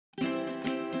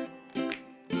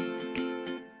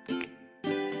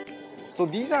So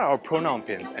these are our pronoun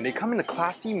pins, and they come in a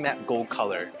classy matte gold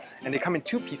color, and they come in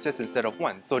 2 pieces instead of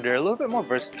 1, so they're a little bit more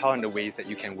versatile in the ways that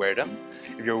you can wear them.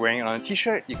 If you're wearing it on a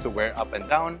t-shirt, you could wear it up and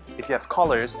down. If you have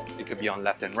collars, it could be on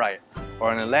left and right,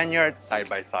 or on a lanyard, side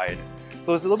by side.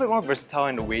 So it's a little bit more versatile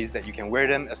in the ways that you can wear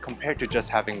them as compared to just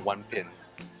having one pin.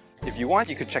 If you want,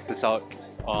 you could check this out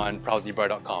on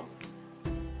prowzebra.com.